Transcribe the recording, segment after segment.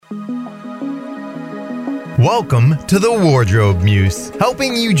Welcome to the Wardrobe Muse,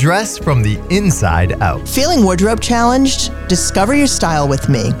 helping you dress from the inside out. Feeling wardrobe challenged? Discover your style with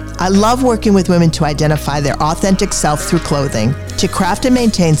me. I love working with women to identify their authentic self through clothing, to craft and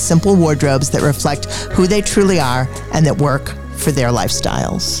maintain simple wardrobes that reflect who they truly are and that work for their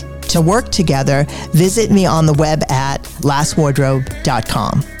lifestyles. To work together, visit me on the web at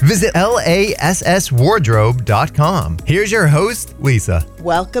lasswardrobe.com. Visit lasswardrobe.com. Here's your host, Lisa.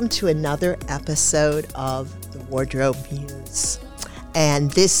 Welcome to another episode of the Wardrobe Muse.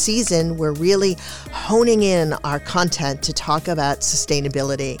 And this season, we're really honing in our content to talk about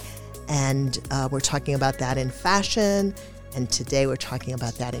sustainability. And we're talking about that in fashion. And today we're talking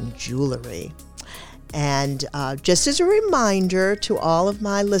about that in jewelry. And just as a reminder to all of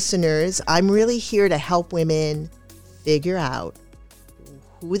my listeners, I'm really here to help women figure out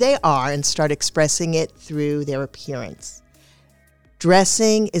who they are and start expressing it through their appearance.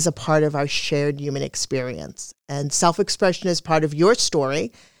 Dressing is a part of our shared human experience, and self-expression is part of your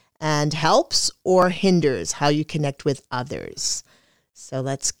story and helps or hinders how you connect with others. So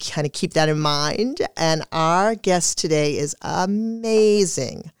let's kind of keep that in mind. And our guest today is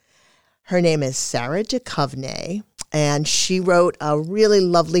amazing. Her name is Sara Duchovny, and she wrote a really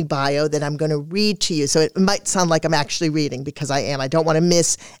lovely bio that I'm going to read to you. So it might sound like I'm actually reading, because I am. I don't want to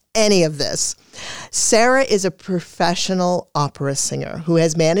miss any of this. Sara is a professional opera singer who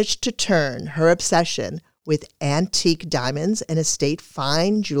has managed to turn her obsession with antique diamonds and estate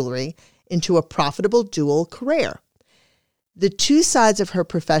fine jewelry into a profitable dual career. The two sides of her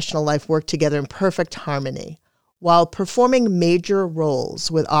professional life work together in perfect harmony. While performing major roles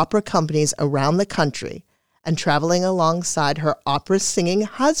with opera companies around the country and traveling alongside her opera singing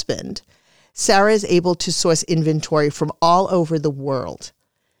husband, Sara is able to source inventory from all over the world.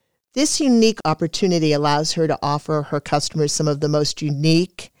 This unique opportunity allows her to offer her customers some of the most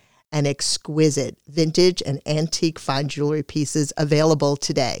unique and exquisite vintage and antique fine jewelry pieces available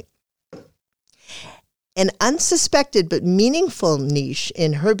today. An unsuspected but meaningful niche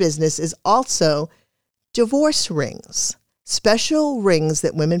in her business is also divorce rings, special rings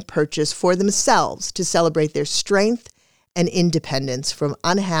that women purchase for themselves to celebrate their strength and independence from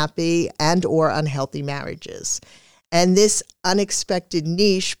unhappy and or unhealthy marriages. And this unexpected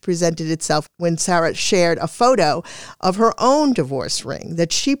niche presented itself when Sara shared a photo of her own divorce ring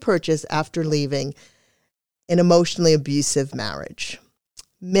that she purchased after leaving an emotionally abusive marriage.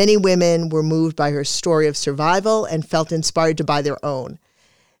 Many women were moved by her story of survival and felt inspired to buy their own.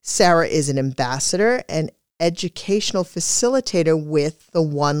 Sara is an ambassador and educational facilitator with the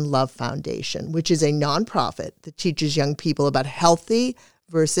One Love Foundation, which is a nonprofit that teaches young people about healthy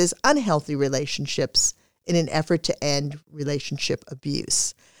versus unhealthy relationships in an effort to end relationship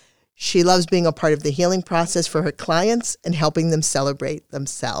abuse. She loves being a part of the healing process for her clients and helping them celebrate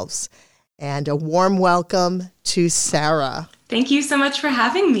themselves. And a warm welcome to Sara. Thank you so much for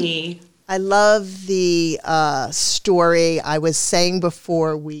having me. I love the story. I was saying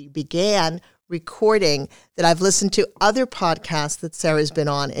before we began recording that I've listened to other podcasts that Sara's been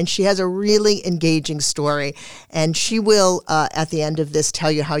on, and she has a really engaging story. And she will, at the end of this,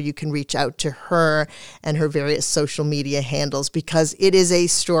 tell you how you can reach out to her and her various social media handles, because it is a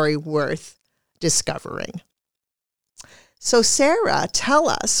story worth discovering. So Sara, tell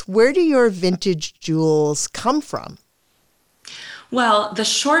us, where do your vintage jewels come from? Well, the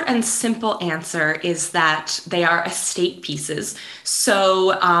short and simple answer is that they are estate pieces.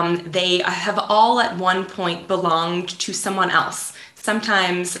 So they have all at one point belonged to someone else.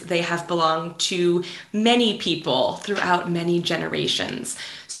 Sometimes they have belonged to many people throughout many generations.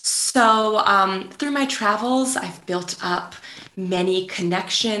 So through my travels, I've built up many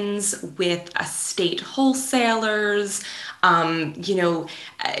connections with estate wholesalers,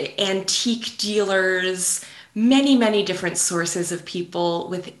 antique dealers, many different sources of people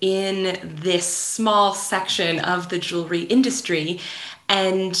within this small section of the jewelry industry,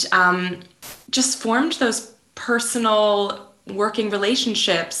 and just formed those personal working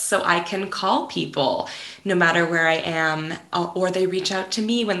relationships so I can call people no matter where I am, or they reach out to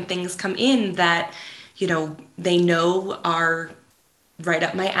me when things come in that, they know are right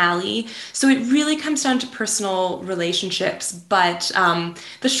up my alley. So it really comes down to personal relationships. But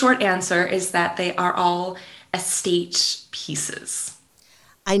the short answer is that they are all estate pieces.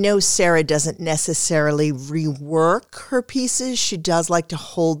 I know Sara doesn't necessarily rework her pieces. She does like to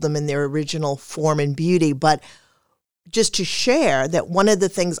hold them in their original form and beauty. But just to share that one of the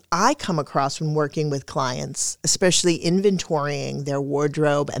things I come across when working with clients, especially inventorying their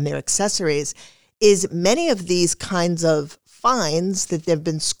wardrobe and their accessories, is many of these kinds of finds that they've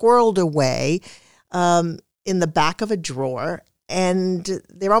been squirreled away in the back of a drawer. and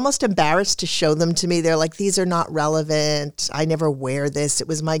they're almost embarrassed to show them to me. They're like, these are not relevant. I never wear this. It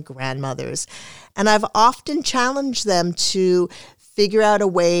was my grandmother's. And I've often challenged them to figure out a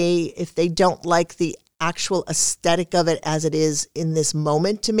way, if they don't like the actual aesthetic of it as it is in this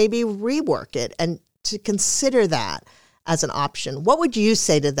moment, to maybe rework it and to consider that as an option. What would you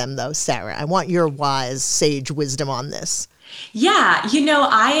say to them, though, Sara? I want your wise, sage wisdom on this. Yeah,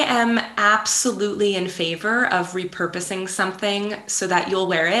 I am absolutely in favor of repurposing something so that you'll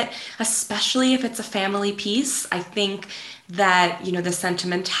wear it, especially if it's a family piece. I think that, the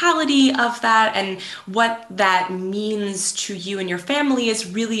sentimentality of that and what that means to you and your family is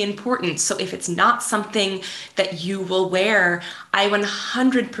really important. So if it's not something that you will wear, I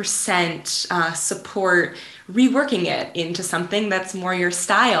 100% support reworking it into something that's more your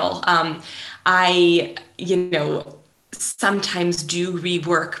style. I, sometimes do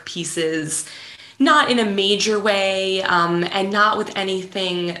rework pieces, not in a major way, and not with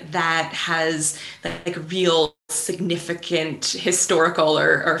anything that has like real significant historical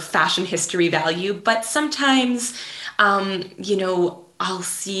or fashion history value. But sometimes, I'll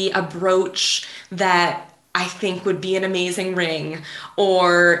see a brooch that I think would be an amazing ring,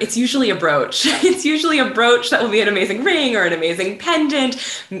 or it's usually a brooch. It's usually a brooch that will be an amazing ring or an amazing pendant.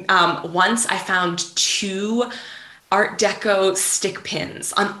 Once I found two Art Deco stick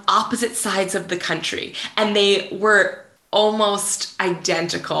pins on opposite sides of the country, and they were almost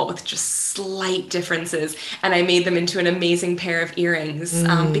identical with just slight differences, and I made them into an amazing pair of earrings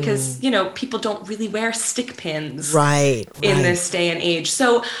because people don't really wear stick pins in this day and age.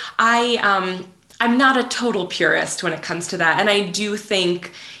 So I'm not a total purist when it comes to that. And I do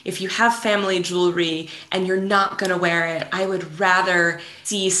think if you have family jewelry and you're not going to wear it, I would rather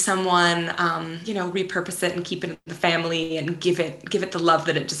see someone, repurpose it and keep it in the family and give it the love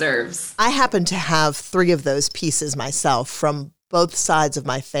that it deserves. I happen to have 3 of those pieces myself from both sides of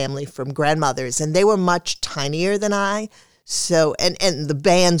my family, from grandmothers, and they were much tinier than I. So, and the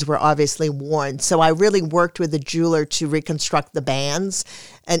bands were obviously worn. So I really worked with a jeweler to reconstruct the bands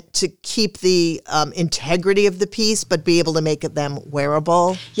and to keep the integrity of the piece, but be able to make them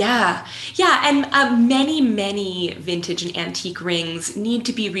wearable. Yeah. And many vintage and antique rings need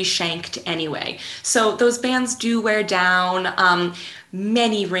to be reshanked anyway. So those bands do wear down.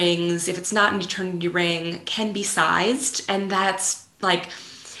 Many rings, if it's not an eternity ring, can be sized. And that's like,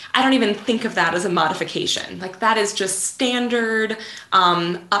 I don't even think of that as a modification. Like that is just standard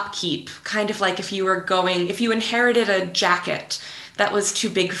upkeep, kind of like if you inherited a jacket that was too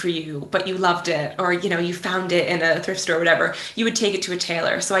big for you, but you loved it, or you found it in a thrift store or whatever, you would take it to a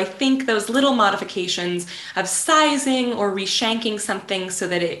tailor. So I think those little modifications of sizing or reshanking something so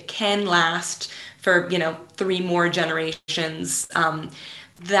that it can last for 3 more generations,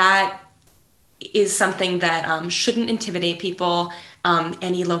 that is something that shouldn't intimidate people.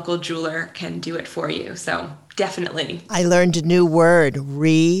 Any local jeweler can do it for you. So definitely. I learned a new word,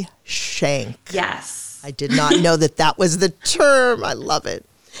 reshank. Yes. I did not know that was the term. I love it.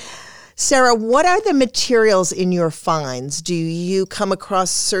 Sara, what are the materials in your finds? Do you come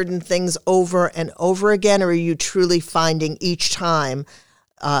across certain things over and over again, or are you truly finding each time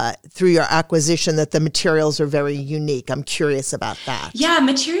through your acquisition that the materials are very unique? I'm curious about that. Yeah,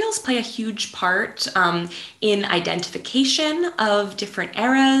 materials play a huge part in identification of different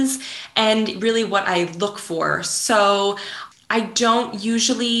eras and really what I look for. So I don't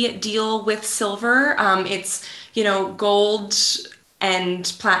usually deal with silver. It's, gold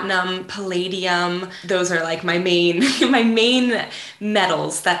and platinum, palladium. Those are like my main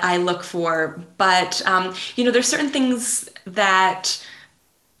metals that I look for. But, there's certain things that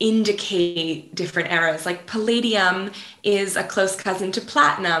indicate different eras. Like palladium is a close cousin to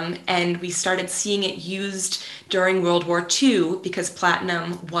platinum, and we started seeing it used during World War II because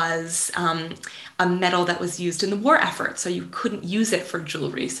platinum was a metal that was used in the war effort, so you couldn't use it for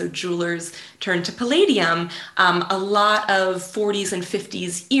jewelry. So jewelers turned to palladium. A lot of 40s and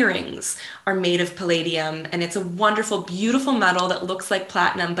 50s earrings are made of palladium, and it's a wonderful, beautiful metal that looks like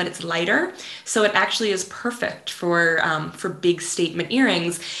platinum, but it's lighter. So it actually is perfect for big statement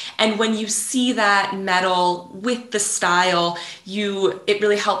earrings. And when you see that metal with the style, it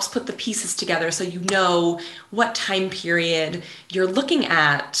really helps put the pieces together so you know what time period you're looking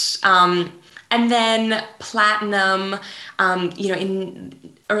at. And then platinum,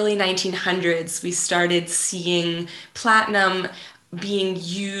 in early 1900s, we started seeing platinum being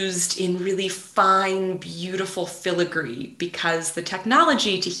used in really fine, beautiful filigree because the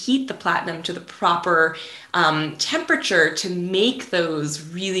technology to heat the platinum to the proper temperature to make those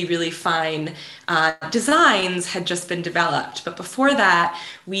really, really fine designs had just been developed. But before that,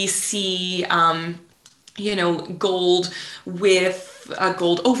 we see gold with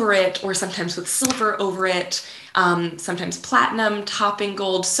gold over it, or sometimes with silver over it, sometimes platinum topping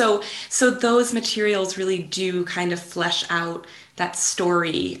gold. So those materials really do kind of flesh out that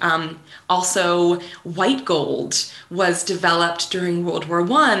story. Also, white gold was developed during World War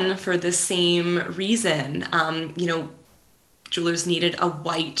I for the same reason. Jewelers needed a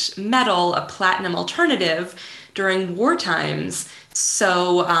white metal, a platinum alternative during war times.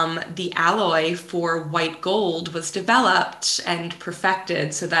 So the alloy for white gold was developed and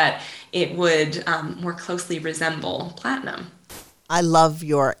perfected so that it would more closely resemble platinum. I love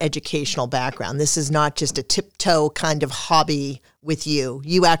your educational background. This is not just a tiptoe kind of hobby with you.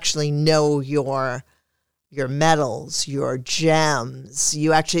 You actually know your metals, your gems.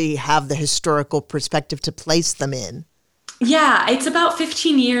 You actually have the historical perspective to place them in. Yeah, it's about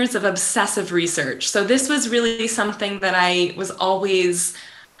 15 years of obsessive research. So this was really something that I was always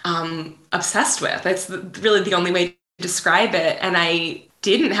obsessed with. It's really the only way to describe it. And I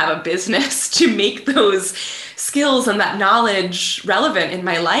didn't have a business to make those skills and that knowledge relevant in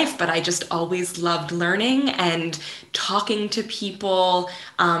my life, but I just always loved learning and talking to people.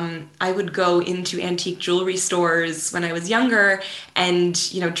 I would go into antique jewelry stores when I was younger and,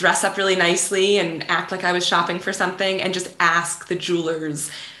 dress up really nicely and act like I was shopping for something and just ask the jewelers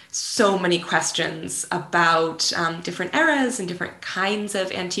so many questions about different eras and different kinds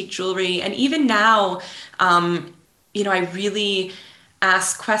of antique jewelry. And even now, I really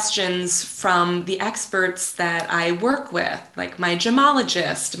ask questions from the experts that I work with, like my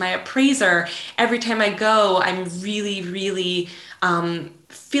gemologist, my appraiser. Every time I go, I'm really, really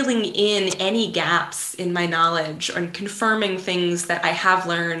filling in any gaps in my knowledge and confirming things that I have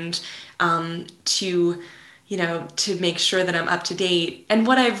learned to make sure that I'm up to date. And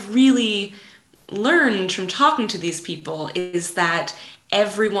what I've really learned from talking to these people is that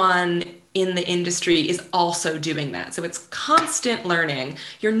everyone in the industry is also doing that. So it's constant learning.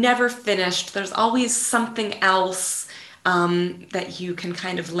 You're never finished. There's always something else that you can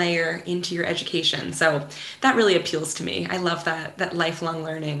kind of layer into your education. So that really appeals to me. I love that lifelong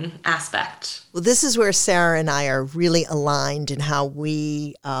learning aspect. Well, this is where Sara and I are really aligned in how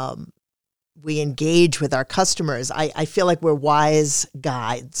we engage with our customers. I feel like we're wise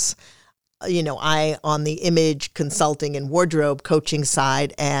guides. I on the image consulting and wardrobe coaching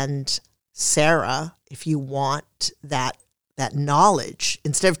side, and Sara, if you want that knowledge,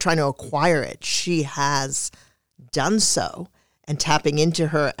 instead of trying to acquire it, she has done so, and tapping into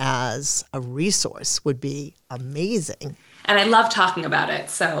her as a resource would be amazing. And I love talking about it.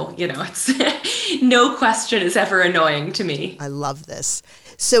 So, it's no question is ever annoying to me. I love this.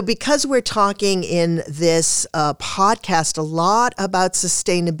 So because we're talking in this podcast a lot about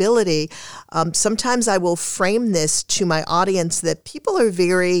sustainability, sometimes I will frame this to my audience that people are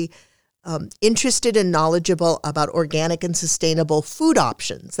very interested and knowledgeable about organic and sustainable food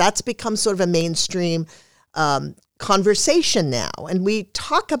options. That's become sort of a mainstream conversation now. And we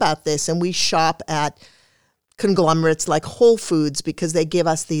talk about this and we shop at conglomerates like Whole Foods because they give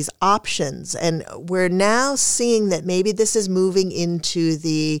us these options. And we're now seeing that maybe this is moving into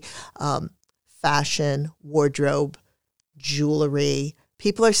the fashion, wardrobe, jewelry.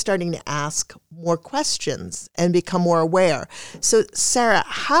 People are starting to ask more questions and become more aware. So, Sara,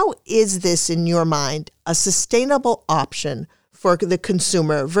 how is this, in your mind, a sustainable option for the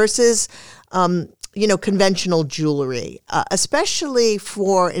consumer versus conventional jewelry, especially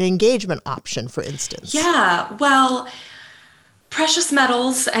for an engagement option, for instance? Yeah, well, precious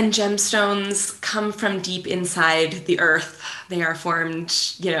metals and gemstones come from deep inside the earth. They are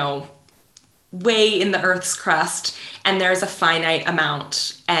formed, way in the earth's crust, and there's a finite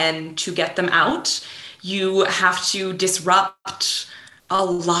amount. And to get them out, you have to disrupt a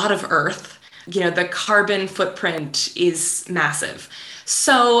lot of earth. The carbon footprint is massive.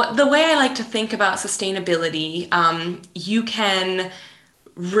 So the way I like to think about sustainability, you can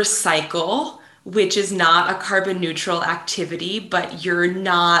recycle, which is not a carbon neutral activity, but you're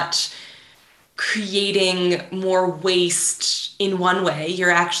not creating more waste in one way.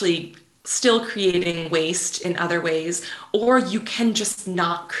 You're actually still creating waste in other ways, or you can just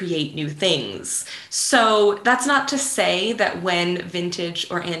not create new things. So that's not to say that when vintage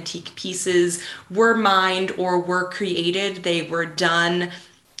or antique pieces were mined or were created, they were done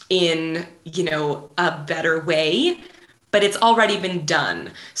in, a better way, but it's already been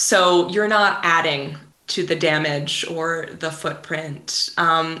done. So you're not adding to the damage or the footprint.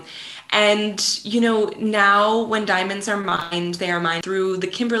 And, now when diamonds are mined, they are mined through the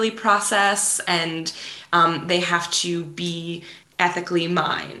Kimberley process, and they have to be ethically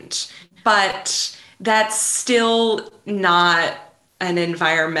mined. But that's still not an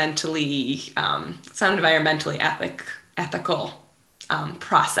environmentally ethical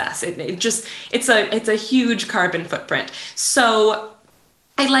process. It's a huge carbon footprint. So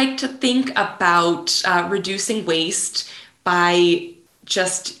I like to think about reducing waste by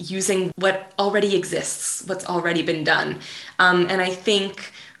just using what already exists, what's already been done. And I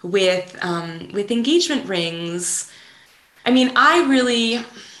think with engagement rings, I mean, I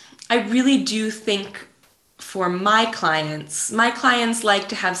really do think for my clients like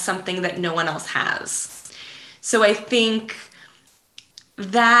to have something that no one else has. So I think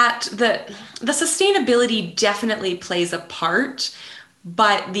that the sustainability definitely plays a part,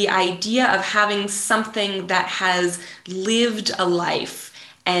 but the idea of having something that has lived a life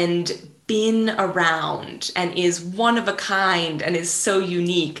and been around and is one of a kind and is so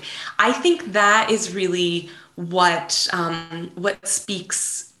unique, I think that is really what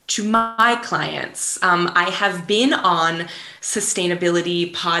speaks to my clients. I have been on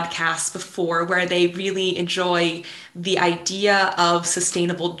sustainability podcasts before where they really enjoy the idea of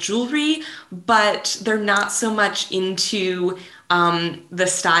sustainable jewelry, but they're not so much into the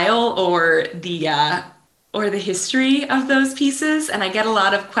style or the history of those pieces. And I get a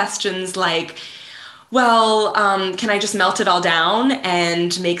lot of questions like, well, can I just melt it all down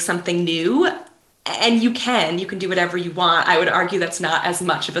and make something new? And you can do whatever you want. I would argue that's not as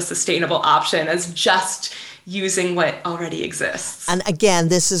much of a sustainable option as just using what already exists. And again,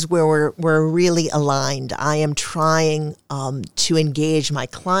 this is where we're really aligned. I am trying to engage my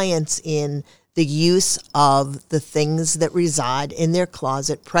clients in the use of the things that reside in their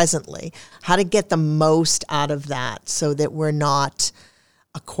closet presently, how to get the most out of that so that we're not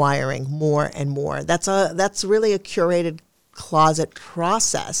acquiring more and more. That's really a curated closet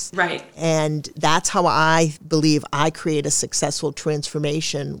process. Right. And that's how I believe I create a successful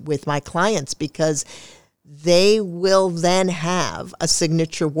transformation with my clients, because they will then have a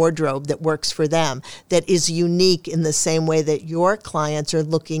signature wardrobe that works for them, that is unique in the same way that your clients are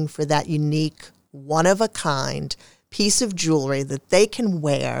looking for that unique, one-of-a-kind piece of jewelry that they can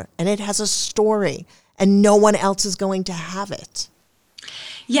wear, and it has a story, and no one else is going to have it.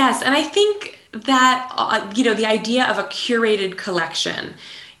 Yes, and I think that, the idea of a curated collection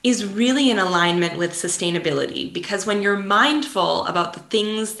is really in alignment with sustainability, because when you're mindful about the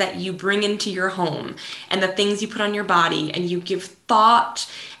things that you bring into your home and the things you put on your body, and you give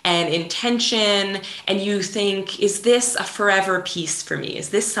thought and intention, and you think, is this a forever piece for me? Is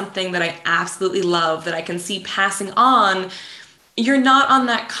this something that I absolutely love that I can see passing on? You're not on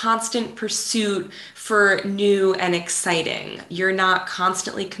that constant pursuit for new and exciting. You're not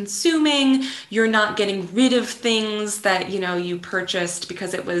constantly consuming. You're not getting rid of things that, you purchased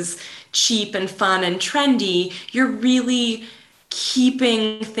because it was cheap and fun and trendy. You're really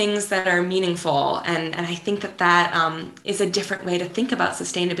keeping things that are meaningful. And I think that is a different way to think about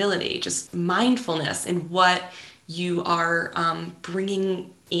sustainability, just mindfulness in what you are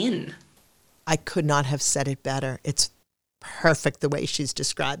bringing in. I could not have said it better. It's perfect the way she's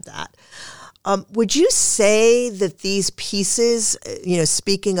described that. Would you say that these pieces,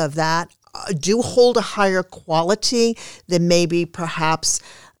 speaking of that, do hold a higher quality than maybe perhaps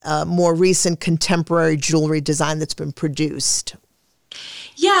more recent contemporary jewelry design that's been produced?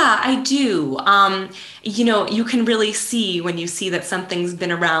 Yeah, I do. You can really see when you see that something's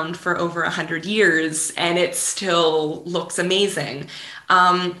been around for over 100 years and it still looks amazing.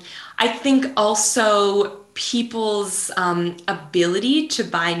 I think also people's ability to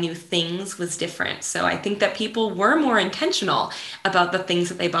buy new things was different. So I think that people were more intentional about the things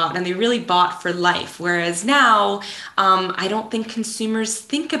that they bought, and they really bought for life. Whereas now, I don't think consumers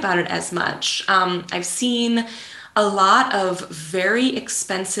think about it as much. I've seen a lot of very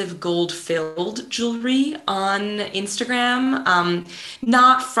expensive gold-filled jewelry on Instagram,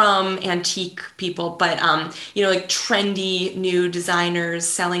 not from antique people, but like trendy new designers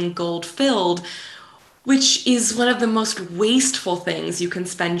selling gold-filled, which is one of the most wasteful things you can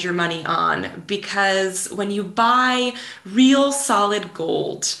spend your money on, because when you buy real solid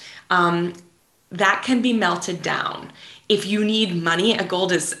gold, that can be melted down. If you need money,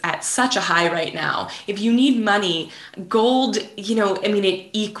 gold is at such a high right now. If you need money, gold, it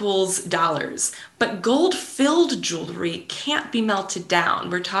equals dollars. But gold-filled jewelry can't be melted down.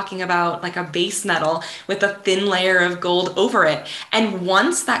 We're talking about like a base metal with a thin layer of gold over it. And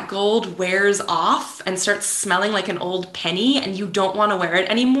once that gold wears off and starts smelling like an old penny and you don't want to wear it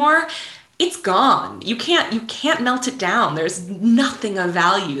anymore, it's gone. You can't melt it down. There's nothing of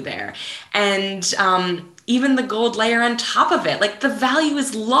value there. And even the gold layer on top of it, like the value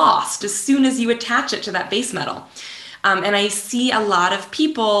is lost as soon as you attach it to that base metal. And I see a lot of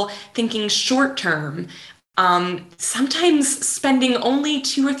people thinking short term sometimes spending only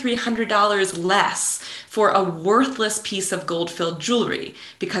 $200 or $300 less for a worthless piece of gold-filled jewelry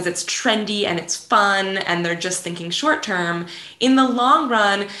because it's trendy and it's fun and they're just thinking short term. In the long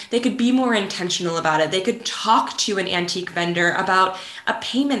run, they could be more intentional about it. They could talk to an antique vendor about a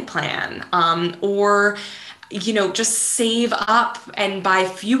payment plan, or just save up and buy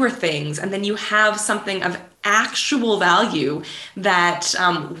fewer things. And then you have something of actual value that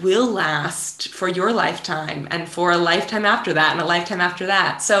will last for your lifetime and for a lifetime after that and a lifetime after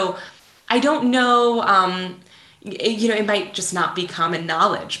that. So I don't know, it might just not be common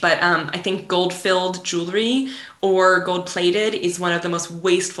knowledge, but I think gold-filled jewelry or gold-plated is one of the most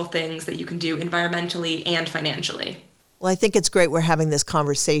wasteful things that you can do environmentally and financially. Well, I think it's great we're having this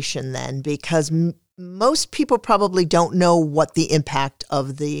conversation then, because most people probably don't know what the impact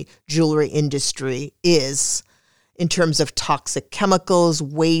of the jewelry industry is in terms of toxic chemicals,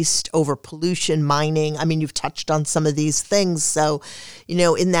 waste, overpollution, mining. I mean, you've touched on some of these things. So,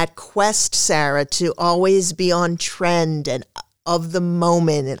 in that quest, Sara, to always be on trend and of the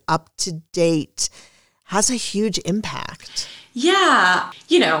moment and up to date has a huge impact. Yeah.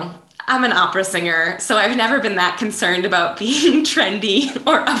 I'm an opera singer, so I've never been that concerned about being trendy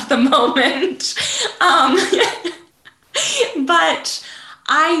or of the moment. But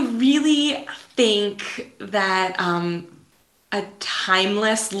I really think that a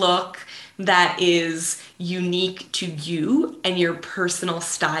timeless look that is unique to you and your personal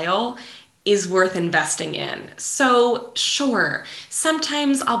style is worth investing in. So sure,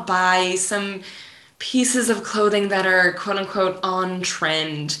 sometimes I'll buy some pieces of clothing that are quote unquote on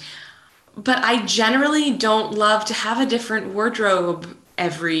trend, but I generally don't love to have a different wardrobe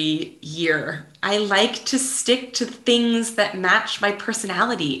every year. I like to stick to things that match my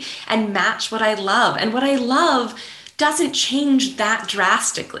personality and match what I love. And what I love doesn't change that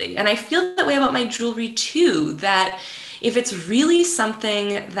drastically. And I feel that way about my jewelry too, that if it's really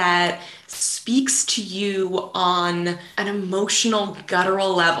something that speaks to you on an emotional,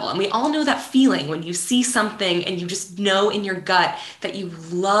 guttural level, and we all know that feeling when you see something and you just know in your gut that you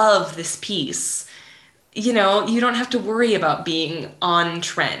love this piece, you don't have to worry about being on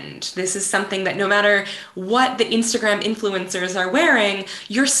trend. This is something that no matter what the Instagram influencers are wearing,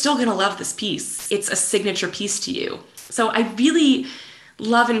 you're still going to love this piece. It's a signature piece to you. So I really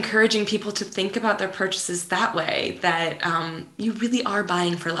love encouraging people to think about their purchases that way, that you really are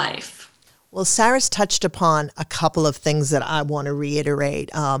buying for life. Well, Sara's touched upon a couple of things that I want to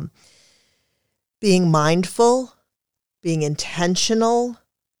reiterate. Being mindful, being intentional,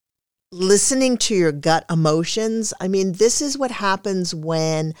 listening to your gut emotions. I mean, this is what happens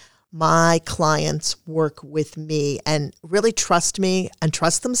when my clients work with me and really trust me and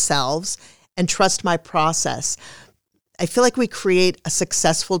trust themselves and trust my process. I feel like we create a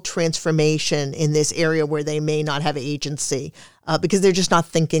successful transformation in this area where they may not have agency because they're just not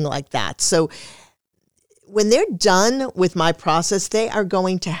thinking like that. So when they're done with my process, they are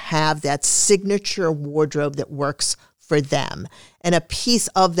going to have that signature wardrobe that works for them. And a piece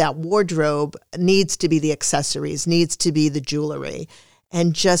of that wardrobe needs to be the accessories, needs to be the jewelry,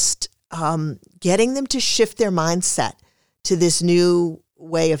 and just getting them to shift their mindset to this new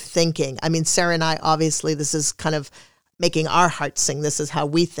way of thinking. I mean, Sara and I, obviously, this is kind of making our hearts sing. This is how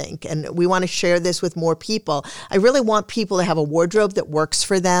we think. And we want to share this with more people. I really want people to have a wardrobe that works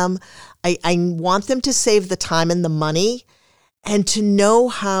for them. I want them to save the time and the money and to know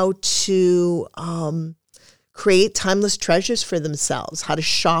how to create timeless treasures for themselves, how to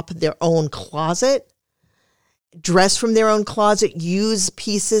shop their own closet, dress from their own closet, use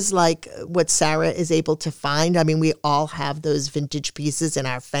pieces like what Sara is able to find. I mean, we all have those vintage pieces in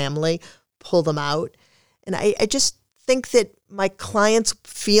our family, pull them out. And I just think that my clients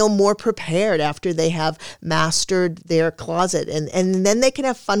feel more prepared after they have mastered their closet, and then they can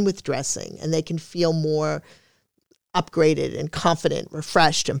have fun with dressing and they can feel more upgraded and confident,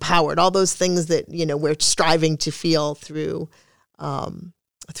 refreshed, empowered, all those things that, we're striving to feel through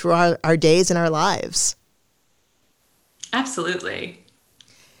our days and our lives. Absolutely.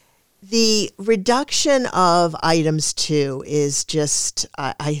 The reduction of items, too, is just,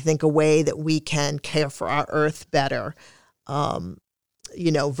 I think, a way that we can care for our earth better,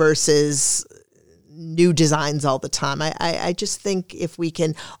 versus new designs all the time. I just think if we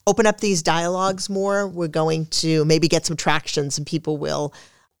can open up these dialogues more, we're going to maybe get some traction. Some people will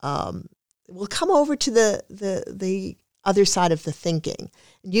come over to the other side of the thinking.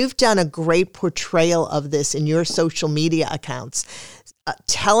 You've done a great portrayal of this in your social media accounts.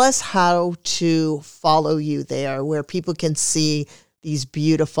 Tell us how to follow you there, where people can see these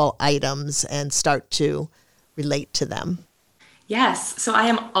beautiful items and start to relate to them. Yes, so I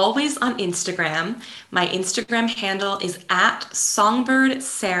am always on Instagram. My Instagram handle is at Songbird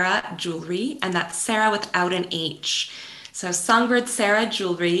Sara Jewelry, and that's Sarah without an H. So Songbird Sara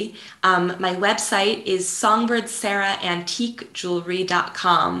Jewelry. My website is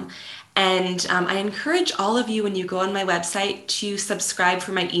songbirdsaraantiquejewelry.com. And I encourage all of you when you go on my website to subscribe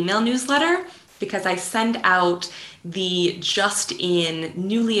for my email newsletter because I send out the just in,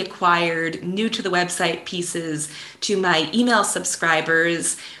 newly acquired, new to the website pieces to my email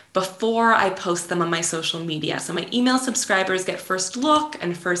subscribers before I post them on my social media. So my email subscribers get first look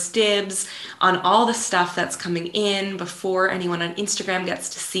and first dibs on all the stuff that's coming in before anyone on Instagram gets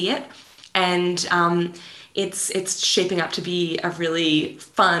to see it. And it's shaping up to be a really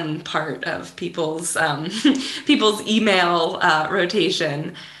fun part of people's people's email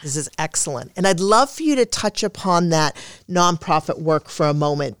rotation. This is excellent. And I'd love for you to touch upon that nonprofit work for a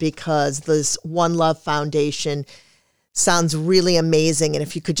moment because this One Love Foundation sounds really amazing. And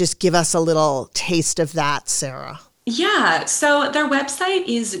if you could just give us a little taste of that, Sara. Yeah, so their website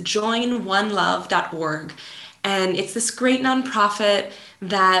is joinonelove.org. And it's this great nonprofit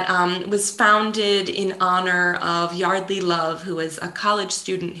that was founded in honor of Yardley Love, who was a college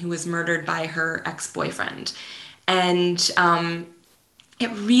student who was murdered by her ex-boyfriend. And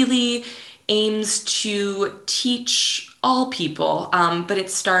it really aims to teach all people, but it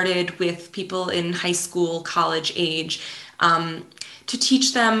started with people in high school, college age, to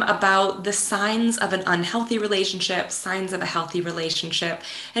teach them about the signs of an unhealthy relationship, signs of a healthy relationship.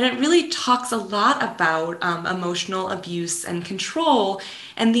 And it really talks a lot about emotional abuse and control.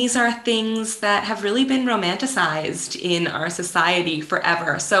 And these are things that have really been romanticized in our society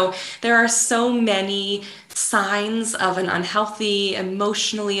forever. So there are so many signs of an unhealthy,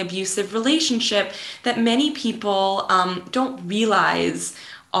 emotionally abusive relationship that many people don't realize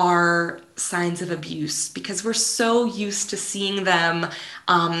are signs of abuse because we're so used to seeing them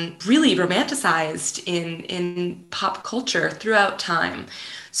really romanticized in pop culture throughout time.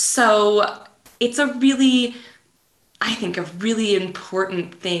 So it's I think, a really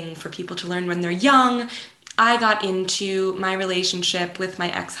important thing for people to learn when they're young. I got into my relationship with my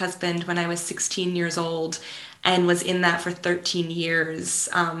ex-husband when I was 16 years old and was in that for 13 years.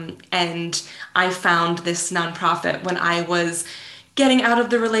 And I found this nonprofit when I was getting out of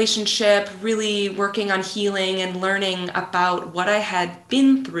the relationship, really working on healing and learning about what I had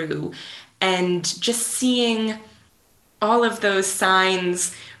been through, and just seeing all of those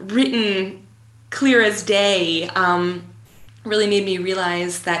signs written clear as day really made me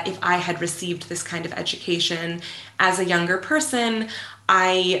realize that if I had received this kind of education as a younger person,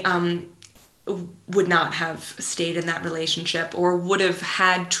 I would not have stayed in that relationship or would have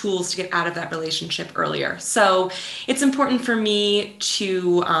had tools to get out of that relationship earlier. So it's important for me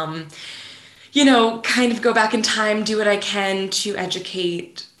to, kind of go back in time, do what I can to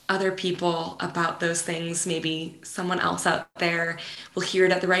educate other people about those things. Maybe someone else out there will hear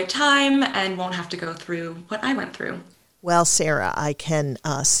it at the right time and won't have to go through what I went through. Well, Sara, I can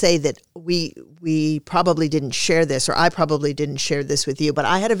say that we probably didn't share this, or I probably didn't share this with you, but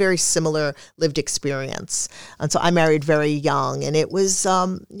I had a very similar lived experience. And so I married very young, and it was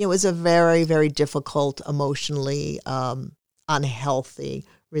a very, very difficult, emotionally unhealthy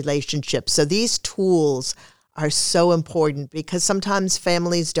relationship. So these tools are so important because sometimes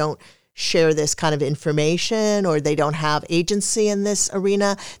families don't share this kind of information or they don't have agency in this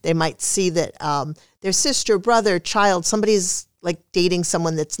arena. They might see that their sister, brother, child, somebody's like dating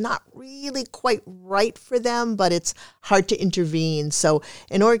someone that's not really quite right for them, but it's hard to intervene. So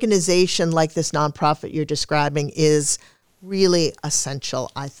an organization like this nonprofit you're describing is really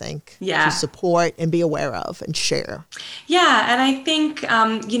essential, I think, to support and be aware of and share. Yeah, and I think,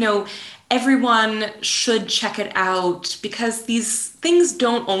 everyone should check it out because these things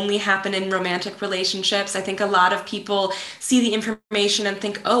don't only happen in romantic relationships. I think a lot of people see the information and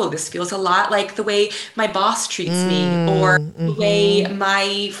think, oh, this feels a lot like the way my boss treats me or the way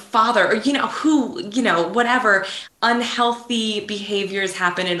my father or, whatever. Unhealthy behaviors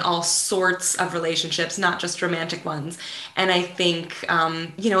happen in all sorts of relationships, not just romantic ones. And I think,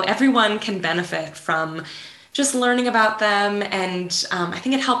 everyone can benefit from just learning about them. And I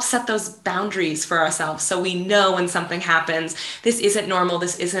think it helps set those boundaries for ourselves so we know when something happens, this isn't normal,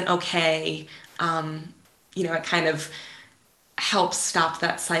 this isn't okay. It kind of helps stop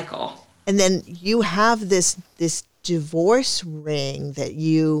that cycle. And then you have this divorce ring that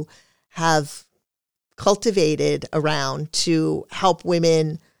you have cultivated around to help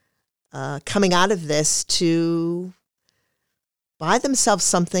women coming out of this to buy themselves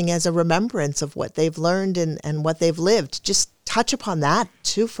something as a remembrance of what they've learned and what they've lived. Just touch upon that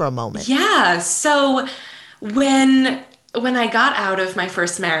too for a moment. Yeah. So when when I got out of my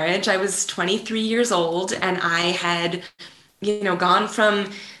first marriage, I was 23 years old, and I had, gone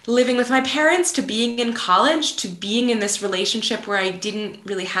from living with my parents to being in college to being in this relationship where I didn't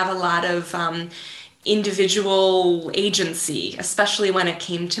really have a lot of individual agency, especially when it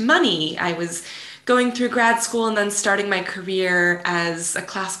came to money. I was going through grad school and then starting my career as a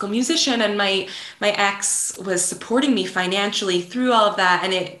classical musician, and my ex was supporting me financially through all of that,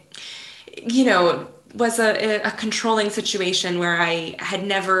 and it, was a controlling situation where I had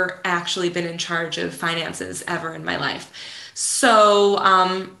never actually been in charge of finances ever in my life. So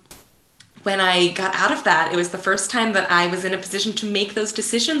when I got out of that, it was the first time that I was in a position to make those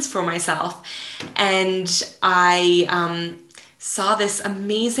decisions for myself. And I saw this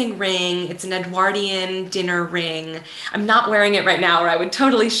amazing ring. It's an Edwardian dinner ring. I'm not wearing it right now, or I would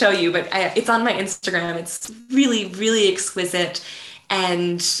totally show you, but it's on my Instagram. It's really, really exquisite.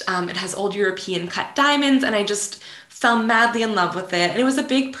 And it has old European cut diamonds, and I just fell madly in love with it. And it was a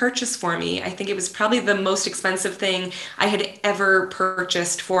big purchase for me. I think it was probably the most expensive thing I had ever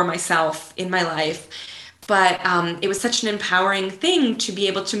purchased for myself in my life. But it was such an empowering thing to be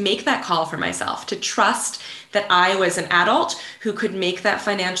able to make that call for myself, to trust that I was an adult who could make that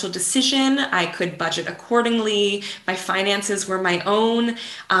financial decision. I could budget accordingly. My finances were my own.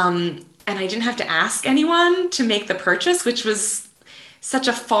 And I didn't have to ask anyone to make the purchase, which was such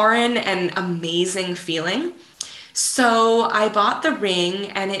a foreign and amazing feeling. So I bought the ring,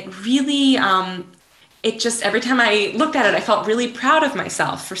 and it really, it just, every time I looked at it, I felt really proud of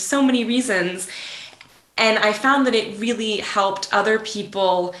myself for so many reasons. And I found that it really helped other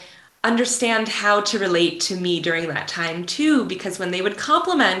people understand how to relate to me during that time too, because when they would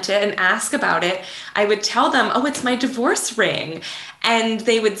compliment it and ask about it, I would tell them, oh, it's my divorce ring. And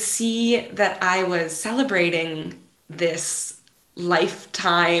they would see that I was celebrating this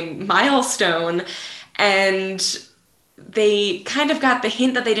lifetime milestone, and they kind of got the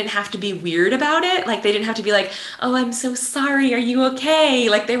hint that they didn't have to be weird about it. Like, they didn't have to be like, oh, I'm so sorry, are you okay?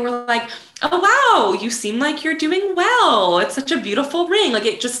 Like, they were like, oh, wow, you seem like you're doing well. It's such a beautiful ring. Like,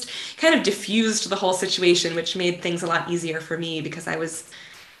 it just kind of diffused the whole situation, which made things a lot easier for me, because it was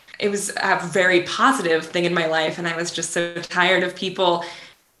a very positive thing in my life, and I was just so tired of people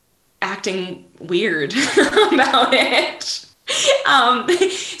acting weird about it.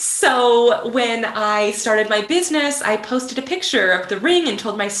 So when I started my business, I posted a picture of the ring and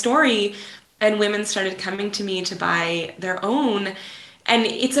told my story, and women started coming to me to buy their own. And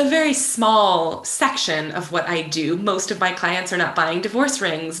it's a very small section of what I do. Most of my clients are not buying divorce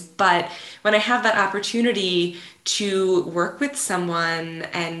rings, but when I have that opportunity to work with someone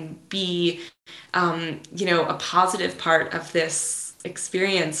and be, a positive part of this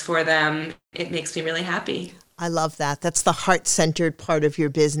experience for them, it makes me really happy. I love that. That's the heart-centered part of your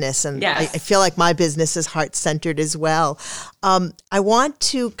business. And yes. I feel like my business is heart-centered as well. I want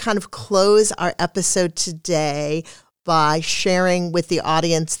to kind of close our episode today by sharing with the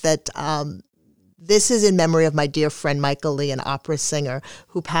audience that this is in memory of my dear friend Michael Lee, an opera singer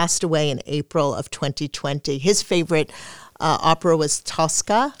who passed away in April of 2020. His favorite opera was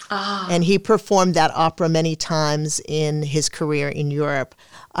Tosca, and he performed that opera many times in his career in Europe.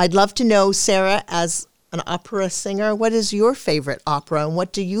 I'd love to know, Sara, as an opera singer, what is your favorite opera, and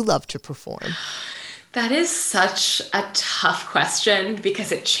what do you love to perform? That is such a tough question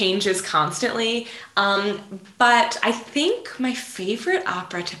because it changes constantly. But I think my favorite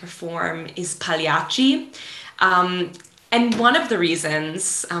opera to perform is Pagliacci. And one of the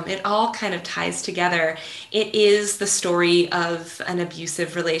reasons, it all kind of ties together, it is the story of an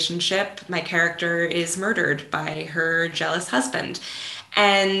abusive relationship. My character is murdered by her jealous husband.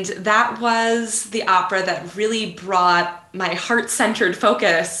 And that was the opera that really brought my heart-centered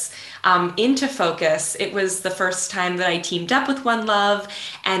focus into focus. It was the first time that I teamed up with One Love,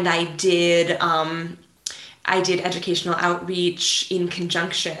 and I did educational outreach in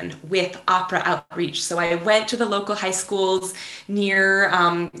conjunction with opera outreach. So I went to the local high schools near,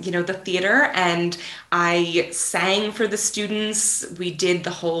 the theater, and I sang for the students. We did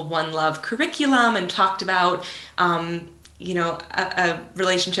the whole One Love curriculum and talked about a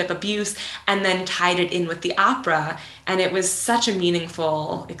relationship abuse, and then tied it in with the opera. And it was such a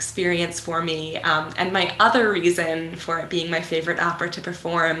meaningful experience for me. And my other reason for it being my favorite opera to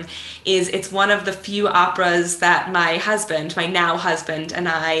perform is it's one of the few operas that my now husband, and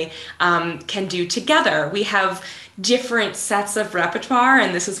I can do together. We have different sets of repertoire,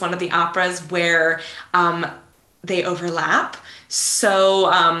 and this is one of the operas where they overlap.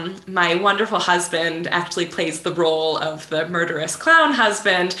 So my wonderful husband actually plays the role of the murderous clown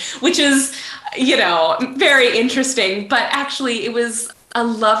husband, which is, very interesting. But actually, it was a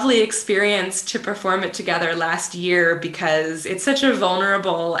lovely experience to perform it together last year because it's such a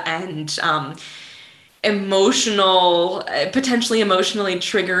vulnerable and emotional, potentially emotionally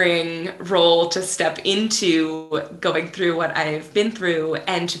triggering role to step into, going through what I've been through,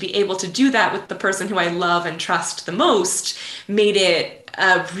 and to be able to do that with the person who I love and trust the most made it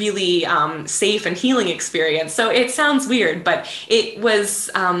a really safe and healing experience. So it sounds weird, but it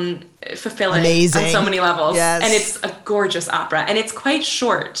was fulfilling. Amazing. On so many levels. Yes. And it's a gorgeous opera, and it's quite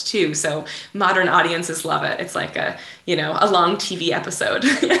short too, so modern audiences love it. It's like a long TV episode.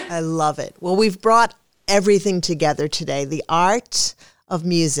 I love it. Well, we've brought everything together today: the art of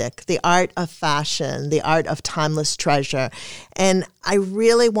music, the art of fashion, the art of timeless treasure. And I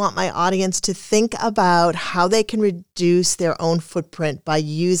really want my audience to think about how they can reduce their own footprint by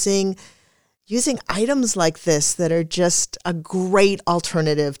using items like this that are just a great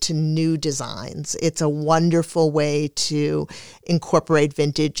alternative to new designs. It's a wonderful way to incorporate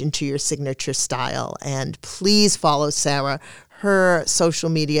vintage into your signature style. And please follow Sara. Her social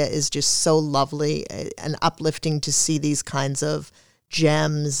media is just so lovely and uplifting to see these kinds of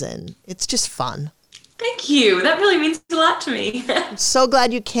gems, and it's just fun. Thank you. That really means a lot to me. I'm so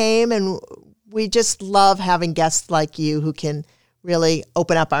glad you came, and we just love having guests like you who can really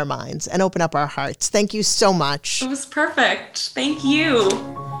open up our minds and open up our hearts. Thank you so much. It was perfect. Thank you.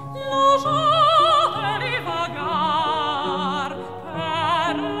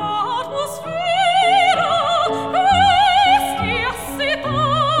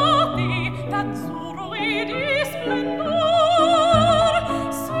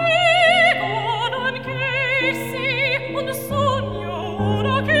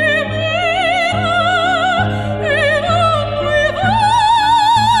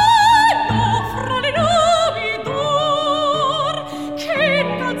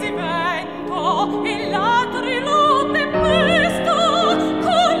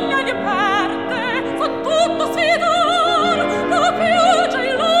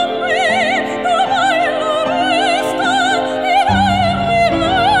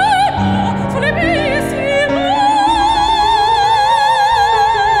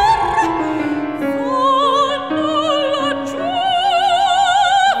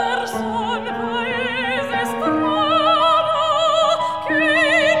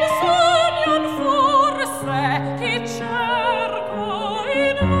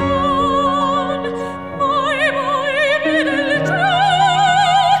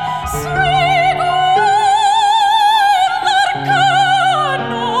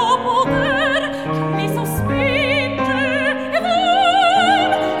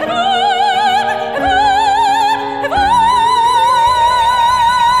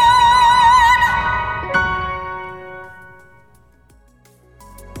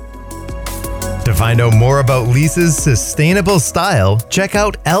 To find out more about Lisa's sustainable style, check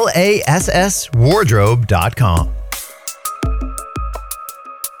out lasswardrobe.com.